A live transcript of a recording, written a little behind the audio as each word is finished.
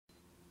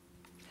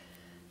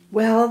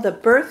Well, the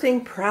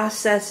birthing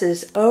process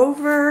is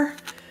over,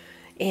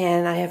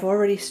 and I have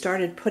already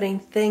started putting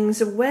things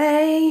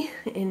away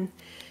and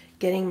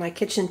getting my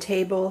kitchen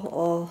table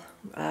all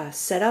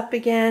set up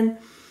again.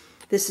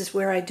 This is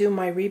where I do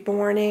my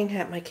reborning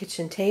at my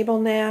kitchen table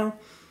now.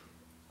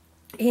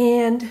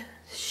 And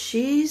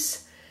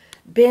she's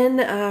been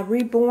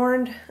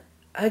reborn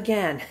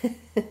again.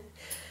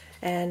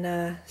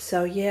 And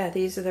so yeah,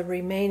 these are the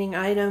remaining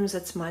items.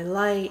 That's my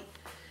light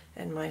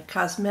and my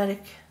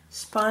cosmetic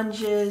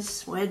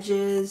sponges,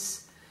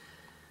 wedges.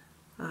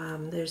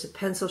 There's a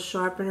pencil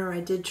sharpener.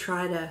 I did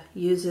try to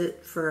use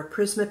it for a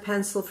Prisma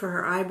pencil for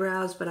her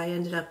eyebrows, but I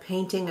ended up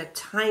painting a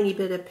tiny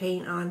bit of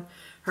paint on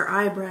her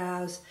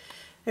eyebrows.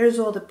 There's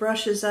all the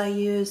brushes I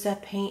use.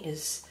 That paint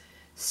is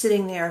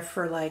sitting there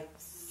for like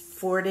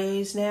 4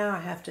 days now. I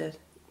have to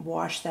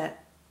wash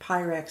that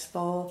Pyrex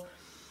bowl.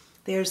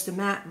 There's the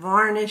matte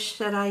varnish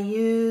that I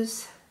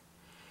use.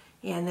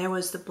 And there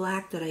was the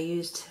black that I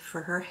used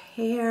for her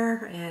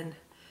hair, and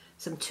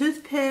some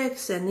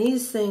toothpicks, and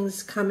these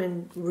things come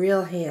in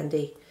real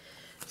handy.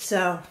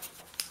 So,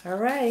 all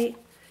right,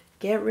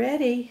 get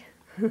ready.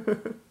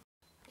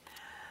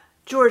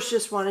 George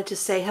just wanted to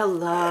say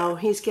hello.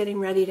 He's getting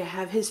ready to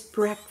have his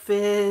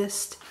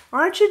breakfast.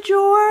 Aren't you,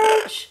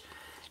 George?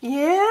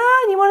 Yeah?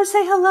 You want to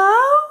say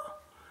hello?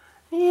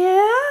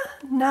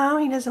 Yeah? No,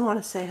 he doesn't want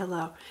to say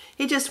hello.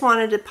 He just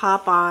wanted to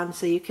pop on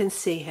so you can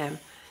see him.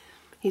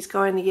 He's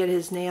going to get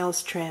his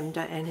nails trimmed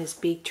and his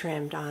beak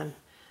trimmed on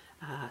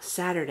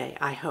Saturday,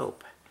 I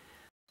hope.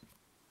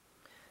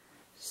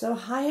 So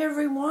hi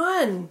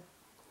everyone.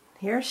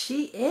 Here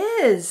she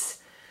is.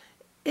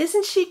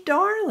 Isn't she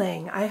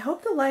darling? I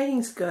hope the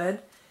lighting's good.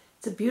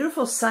 It's a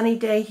beautiful sunny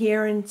day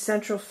here in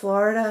Central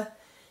Florida,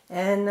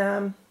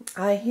 and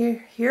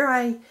here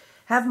I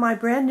have my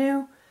brand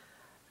new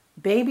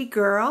baby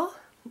girl,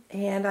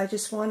 and I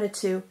just wanted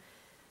to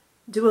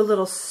do a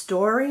little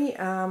story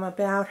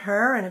about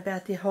her and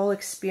about the whole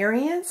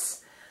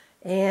experience,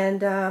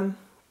 and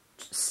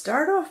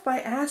start off by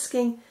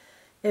asking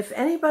if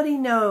anybody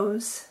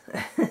knows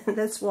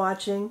that's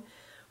watching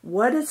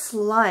what it's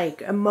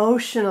like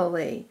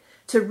emotionally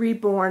to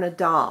reborn a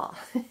doll.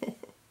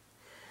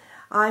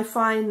 I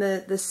find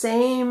the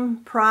same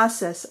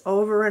process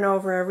over and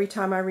over every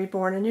time I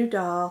reborn a new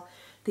doll.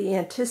 The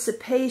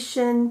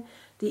anticipation,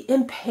 the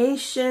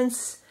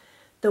impatience,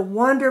 the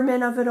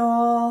wonderment of it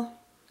all.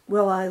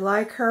 Will I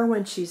like her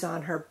when she's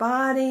on her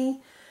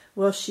body?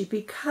 Will she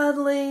be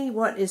cuddly?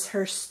 What is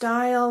her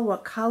style?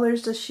 What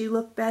colors does she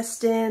look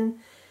best in?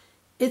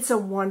 It's a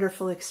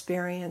wonderful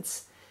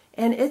experience.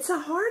 And it's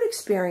a hard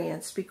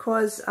experience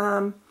because,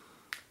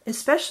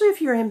 especially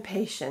if you're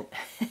impatient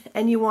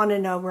and you want to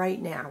know right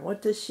now,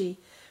 what is she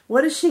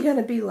going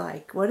to be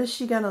like? What is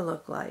she going to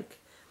look like?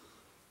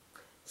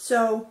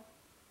 So,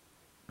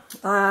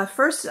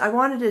 first I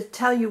wanted to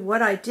tell you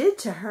what I did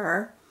to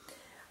her.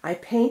 I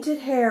painted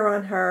hair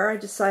on her. I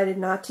decided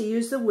not to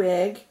use the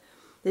wig.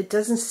 It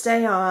doesn't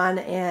stay on,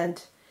 and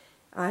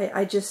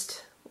I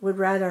just would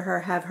rather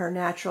her have her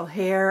natural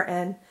hair,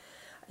 and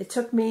it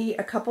took me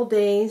a couple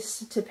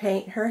days to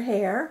paint her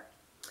hair.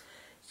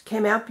 It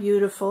came out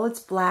beautiful. It's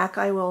black.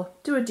 I will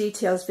do a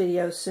details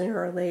video sooner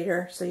or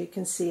later so you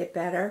can see it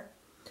better.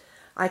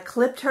 I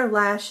clipped her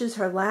lashes.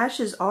 Her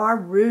lashes are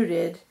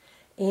rooted,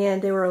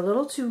 and they were a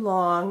little too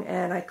long,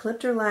 and I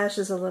clipped her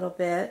lashes a little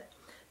bit.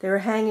 They were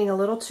hanging a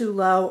little too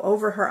low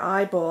over her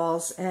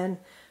eyeballs, and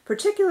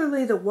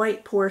particularly the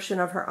white portion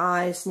of her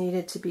eyes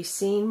needed to be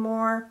seen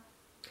more.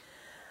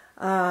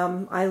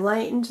 I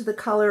lightened the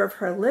color of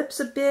her lips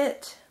a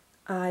bit.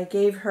 I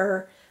gave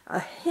her a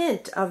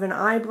hint of an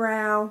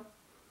eyebrow.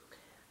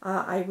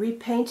 I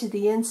repainted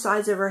the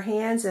insides of her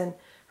hands and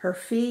her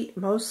feet.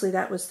 Mostly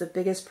that was the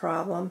biggest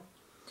problem.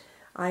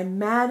 I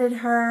matted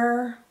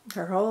her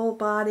whole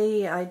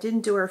body. I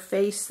didn't do her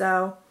face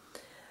though.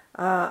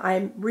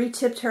 I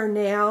re-tipped her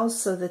nails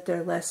so that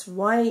they're less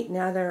white.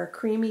 Now they're a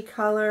creamy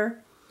color.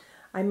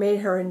 I made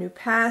her a new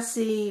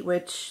passy,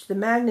 which the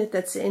magnet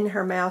that's in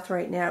her mouth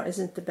right now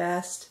isn't the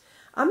best.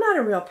 I'm not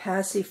a real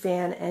passy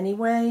fan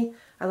anyway.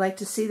 I like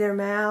to see their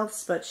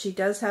mouths, but she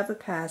does have a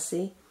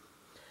passy.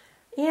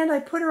 And I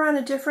put her on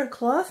a different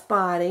cloth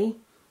body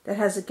that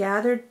has a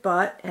gathered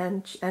butt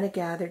and a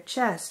gathered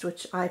chest,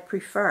 which I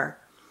prefer.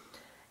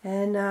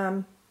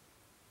 And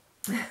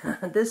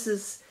this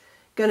is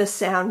going to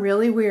sound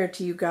really weird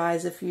to you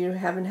guys if you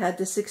haven't had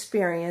this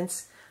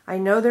experience. I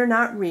know they're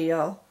not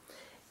real.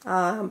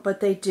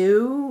 But they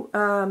do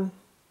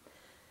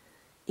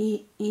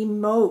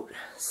emote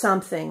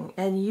something,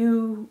 and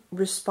you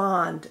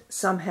respond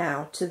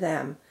somehow to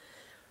them.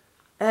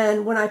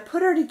 And when I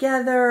put her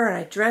together and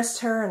I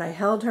dressed her and I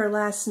held her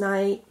last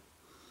night,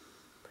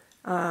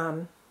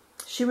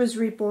 she was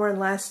reborn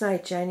last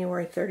night,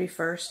 January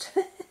 31st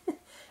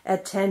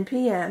at 10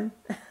 p.m.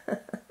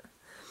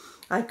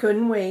 I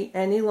couldn't wait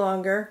any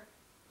longer.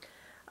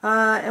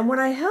 And when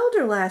I held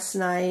her last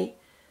night,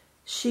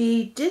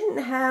 she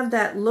didn't have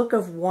that look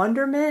of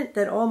wonderment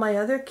that all my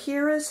other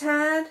Kyras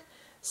had.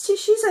 See,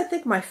 she's, I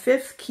think, my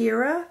 5th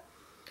Kyra.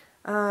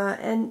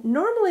 And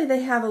normally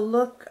they have a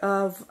look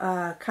of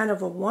kind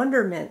of a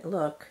wonderment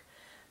look.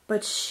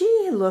 But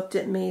she looked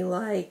at me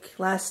like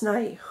last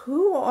night,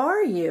 who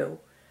are you?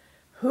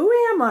 Who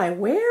am I?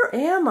 Where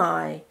am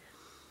I?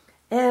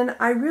 And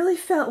I really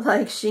felt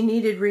like she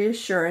needed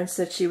reassurance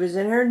that she was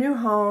in her new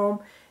home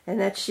and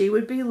that she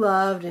would be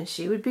loved and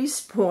she would be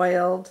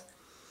spoiled.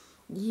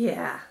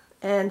 Yeah,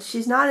 and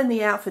she's not in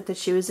the outfit that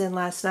she was in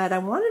last night. I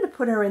wanted to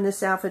put her in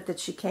this outfit that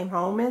she came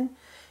home in,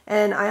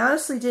 and I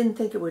honestly didn't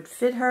think it would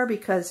fit her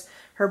because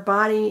her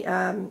body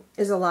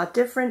is a lot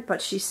different,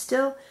 but she's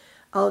still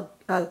a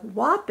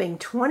whopping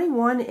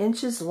 21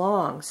 inches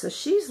long, so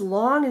she's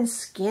long and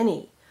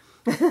skinny.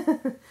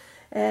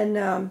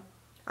 And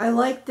I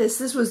like this.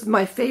 This was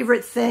my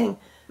favorite thing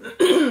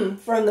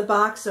from the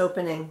box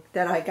opening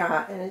that I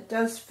got, and it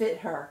does fit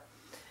her.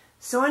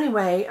 So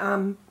anyway,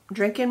 I'm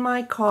drinking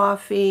my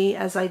coffee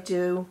as I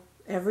do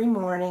every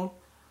morning.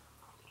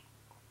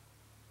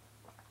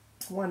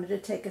 Wanted to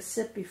take a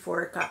sip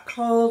before it got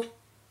cold.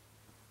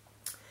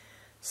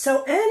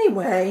 So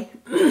anyway,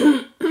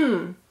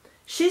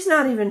 she's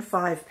not even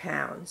 5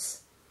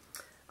 pounds.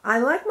 I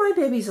like my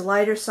babies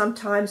lighter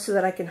sometimes so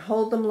that I can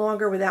hold them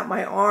longer without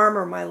my arm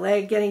or my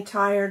leg getting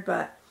tired,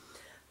 but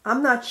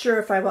I'm not sure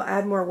if I will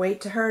add more weight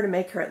to her to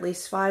make her at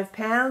least 5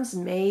 pounds,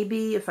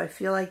 maybe if I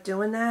feel like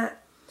doing that.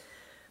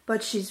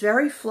 But she's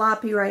very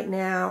floppy right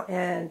now,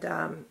 and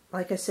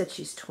like I said,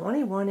 she's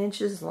 21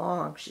 inches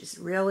long. She's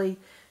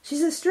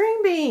a string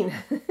bean.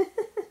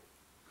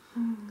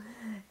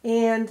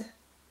 And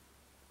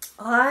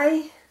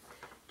I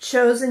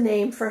chose a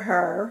name for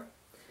her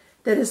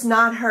that is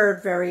not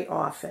heard very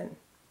often.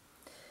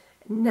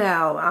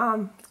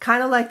 No,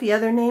 kind of like the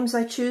other names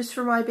I choose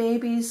for my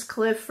babies,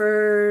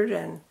 Clifford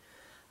and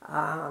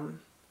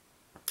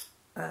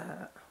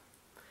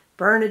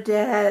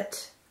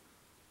Bernadette.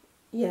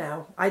 You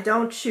know, I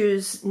don't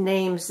choose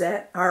names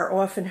that are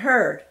often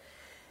heard.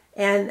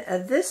 And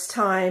this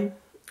time,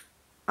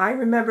 I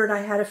remembered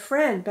I had a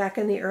friend back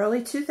in the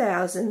early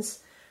 2000s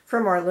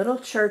from our little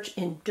church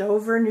in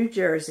Dover, New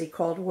Jersey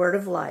called Word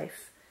of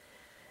Life.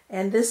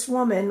 And this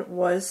woman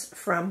was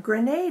from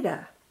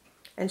Grenada.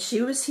 And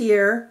she was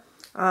here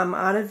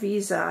on a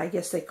visa, I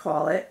guess they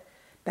call it,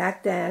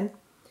 back then.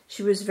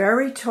 She was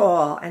very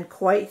tall and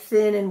quite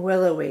thin and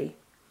willowy.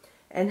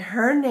 And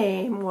her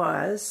name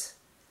was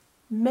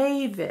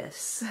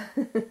Mavis.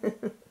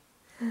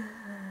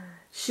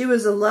 She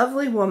was a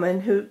lovely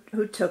woman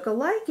who took a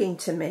liking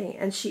to me.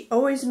 And she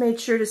always made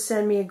sure to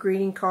send me a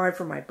greeting card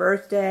for my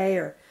birthday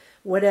or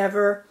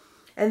whatever.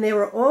 And they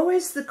were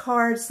always the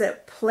cards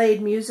that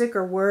played music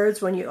or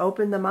words when you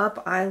opened them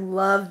up. I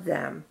loved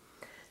them.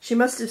 She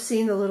must have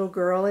seen the little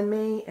girl in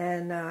me,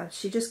 and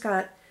she just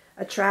got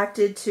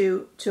attracted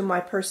to my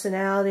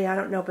personality. I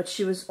don't know, but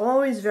she was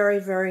always very,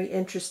 very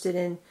interested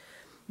in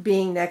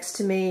being next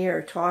to me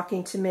or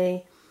talking to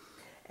me.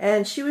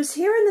 And she was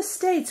here in the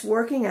States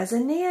working as a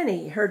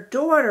nanny. Her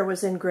daughter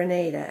was in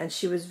Grenada, and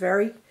she was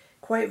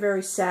quite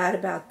very sad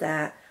about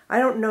that. I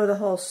don't know the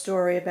whole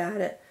story about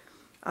it.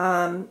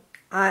 And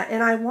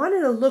I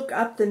wanted to look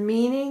up the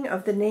meaning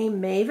of the name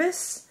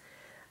Mavis,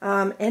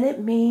 and it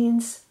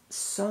means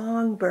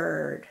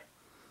songbird,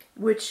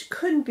 which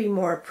couldn't be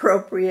more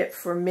appropriate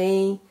for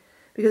me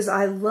because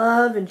I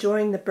love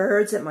enjoying the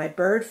birds at my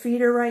bird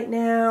feeder right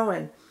now,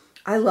 and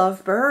I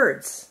love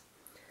birds.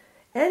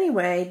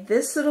 Anyway,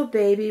 this little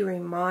baby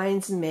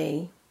reminds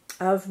me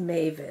of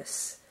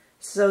Mavis.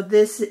 So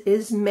this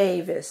is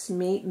Mavis.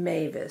 Meet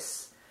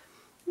Mavis.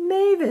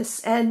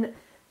 Mavis. And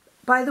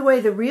by the way,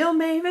 the real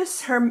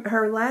Mavis,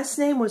 her last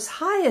name was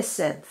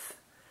Hyacinth.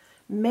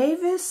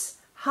 Mavis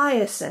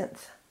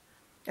Hyacinth.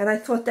 And I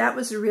thought that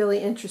was really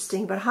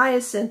interesting, but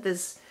Hyacinth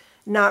is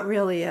not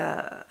really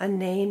a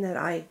name that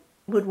I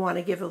would want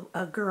to give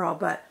a girl,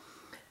 but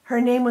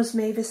her name was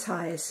Mavis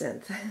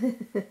Hyacinth.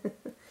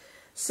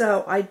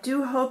 So I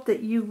do hope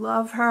that you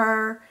love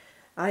her.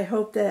 I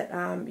hope that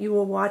you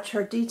will watch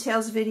her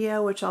details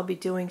video, which I'll be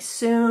doing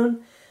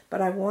soon.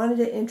 But I wanted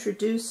to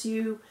introduce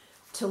you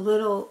to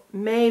little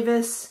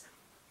Mavis.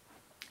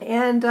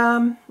 And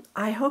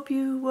I hope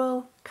you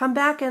will come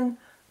back and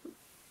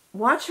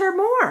watch her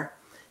more.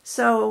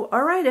 So,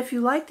 all right, if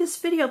you like this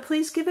video,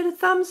 please give it a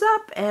thumbs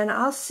up. And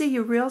I'll see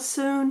you real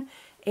soon.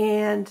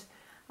 And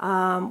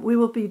we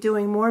will be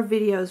doing more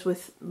videos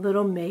with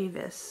little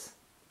Mavis.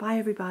 Bye,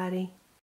 everybody.